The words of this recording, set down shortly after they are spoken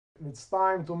It's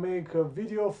time to make a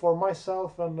video for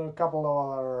myself and a couple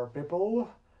of other people.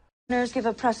 Give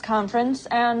a press conference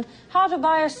and how to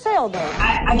buy a sailboat.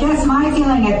 I guess my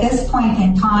feeling at this point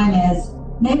in time is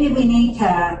maybe we need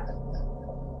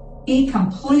to be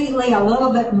completely a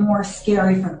little bit more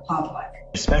scary for the public.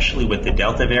 Especially with the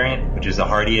Delta variant, which is the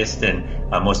hardiest and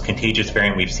most contagious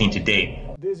variant we've seen to date.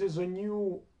 This is a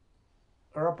new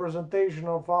representation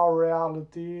of our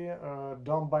reality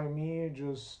done by me.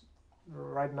 Just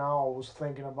right now I was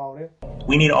thinking about it.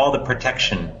 We need all the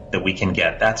protection that we can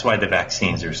get. That's why the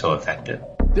vaccines are so effective.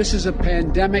 This is a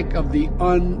pandemic of the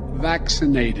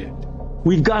unvaccinated.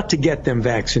 We've got to get them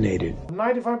vaccinated.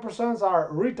 95% are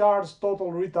retards,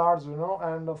 total retards, you know,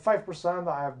 and 5%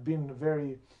 I have been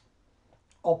very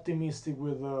optimistic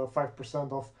with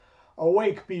 5% of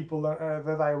awake people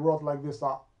that I wrote like this.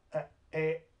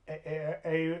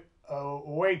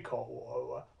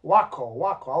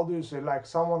 Wacko. How do you say? Like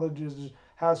someone that just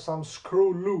has some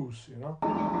screw loose, you know.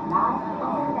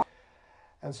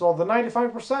 And so the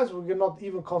 95% we cannot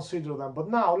even consider them. But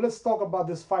now let's talk about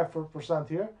this 5%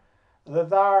 here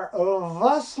that are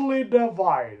vastly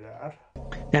divided.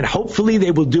 And hopefully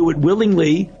they will do it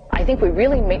willingly. I think we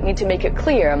really need to make it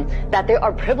clear that there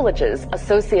are privileges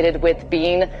associated with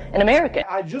being an American.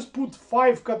 I just put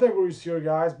 5 categories here,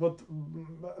 guys, but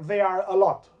they are a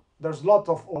lot. There's a lot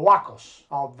of wackos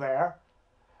out there.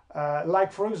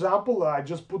 Like, for example, I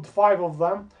just put 5 of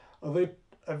them.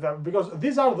 Because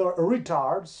these are the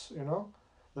retards, you know,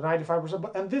 the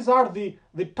 95%, and these are the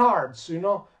tards, you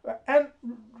know. And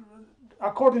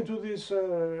according to this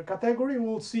category,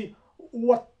 we'll see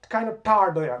what kind of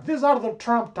tard they are. These are the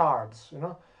Trump tards, you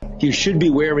know. You should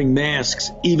be wearing masks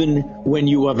even when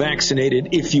you are vaccinated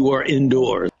if you are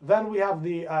indoors. Then we have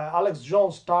the Alex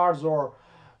Jones tards or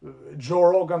Joe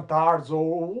Rogan tards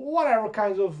or whatever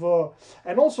kinds of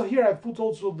and also here I put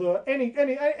also the any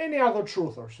other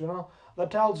truthers, you know, that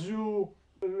tells you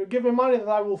give me money that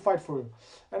I will fight for you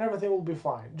and everything will be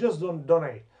fine, just don't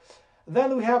donate.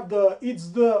 Then we have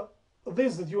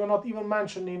this that you are not even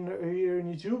mentioning here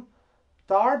in YouTube,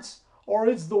 tards, or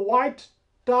it's the white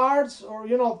tards, or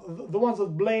you know, the ones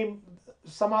that blame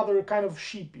some other kind of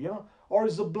sheep, you know, or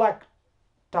it's the black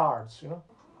tards, you know.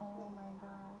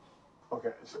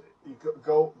 Okay, so you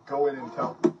go in and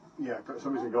tell. Yeah,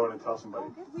 somebody's gonna go in and tell somebody.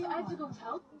 We have to go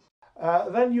tell.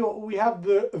 Then we have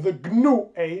the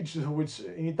GNU age, which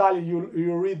in Italian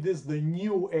you read this the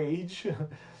new age,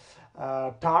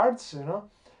 tards, you know.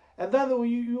 And then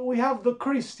we have the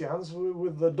Christians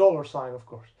with the $sign, of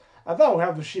course. And then we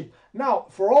have the sheep. Now,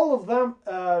 for all of them,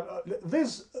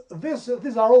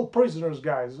 these are all prisoners,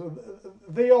 guys.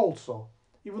 They also,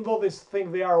 even though they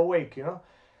think they are awake, you know.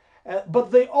 But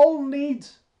they all need,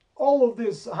 all of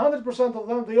this, 100% of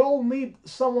them, they all need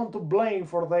someone to blame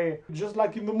for just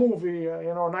like in the movie,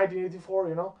 you know, 1984,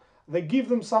 you know. They give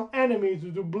them some enemy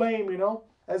to blame, you know,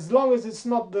 as long as it's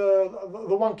not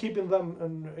the one keeping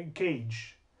them in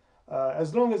cage.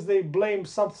 As long as they blame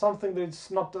something that's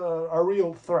not a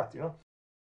real threat, you know.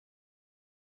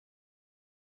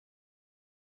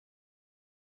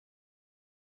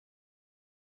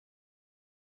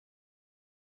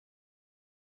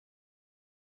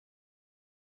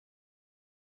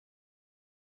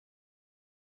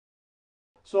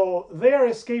 So their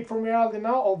escape from reality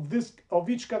now of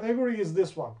each category is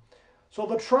this one. So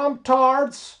the Trump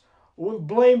tards will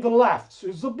blame the left.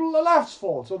 It's the left's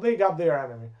fault, so they got their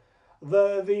enemy.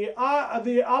 The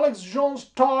Alex Jones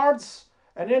tards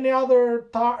and any other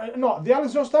tard, no, the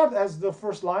Alex Jones tard has the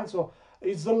first line, so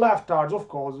it's the left tards, of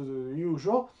course, the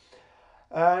usual.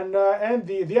 And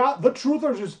the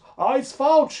truthers is it's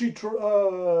Fauci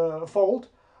fault.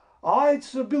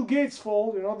 It's Bill Gates'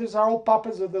 fault, you know. These are all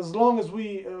puppets that as long as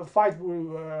we fight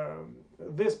with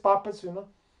these puppets, you know,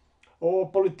 or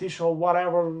politician or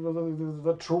whatever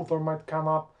the truther might come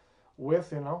up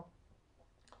with, you know,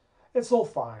 it's all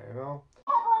fine, you know.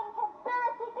 Peddling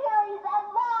conspiracy theories and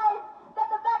lies that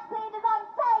the vaccine is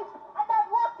unsafe and that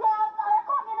lockdowns are a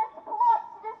communist plot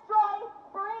to destroy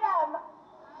freedom.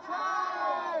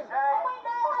 And we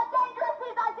know how dangerous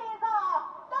these ideas are.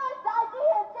 Those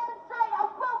ideas demonstrate a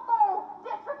willful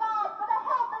disregard for the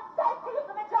health and safety of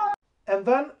the majority. And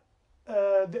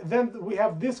then we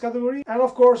have this category, and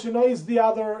of course, you know, is the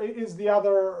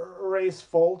other race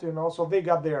fault, you know, so they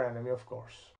got their enemy, of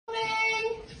course.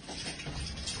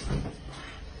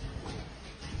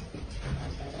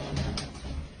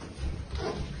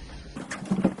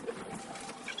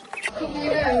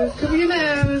 Cover your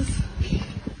nose.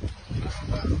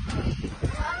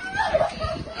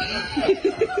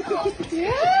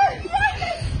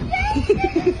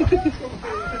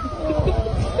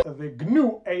 The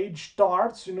GNU age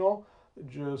starts, you know,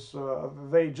 just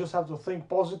they just have to think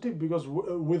positive, because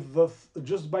with the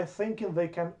just by thinking they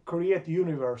can create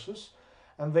universes,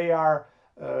 and they are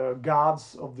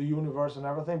gods of the universe and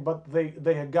everything. But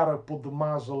they have gotta put the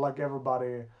muzzle like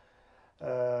everybody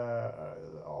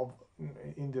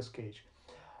in this cage.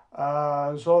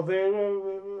 So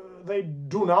they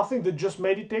do nothing. They just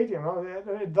meditate. You know,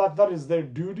 that is their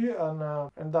duty,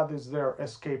 and that is their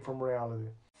escape from reality.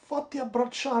 Fatti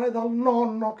abbracciare dal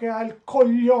nonno che ha il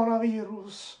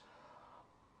coglionavirus.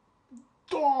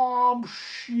 Tom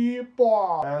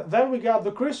Shiba. Then we got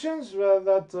the Christians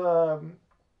that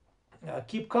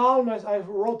keep calm. As I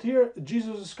wrote here,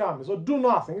 Jesus is coming. So do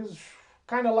nothing. It's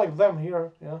kind of like them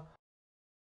here. Yeah.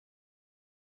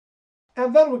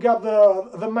 And then we got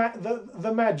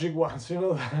the magic ones. You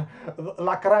know,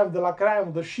 la crème de la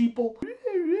crème, the sheeple.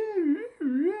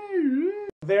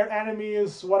 Their enemy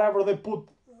is whatever they put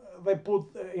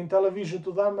in television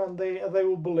to them, and they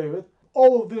will believe it.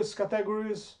 All of these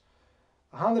categories,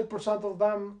 100% of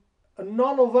them,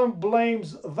 none of them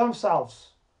blames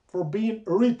themselves for being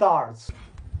retards.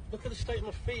 Look at the state of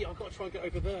my feet. I've got to try and get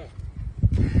over there.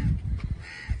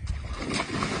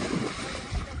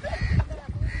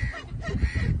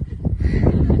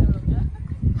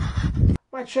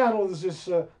 My channel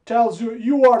tells you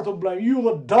you are to blame. You,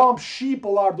 the dumb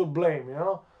sheeple, are to blame. You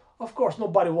know. Of course,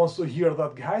 nobody wants to hear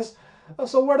that, guys.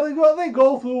 So where do they go? They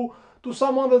go to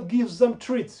someone that gives them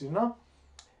treats, you know,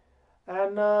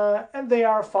 and they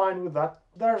are fine with that.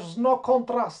 There's no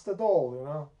contrast at all, you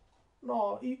know.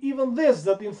 No, even this,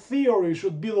 that in theory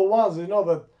should be the ones, you know,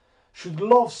 that should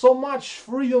love so much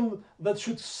freedom, that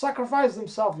should sacrifice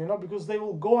themselves, you know, because they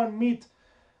will go and meet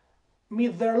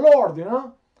their Lord, you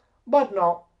know. But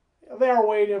no, they are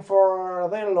waiting for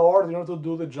their Lord, you know, to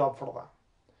do the job for them.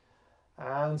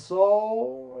 And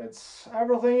so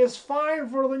everything is fine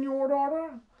for the New World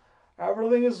Order.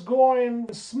 Everything is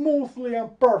going smoothly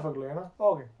and perfectly, you know.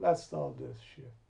 Okay, let's stop this shit.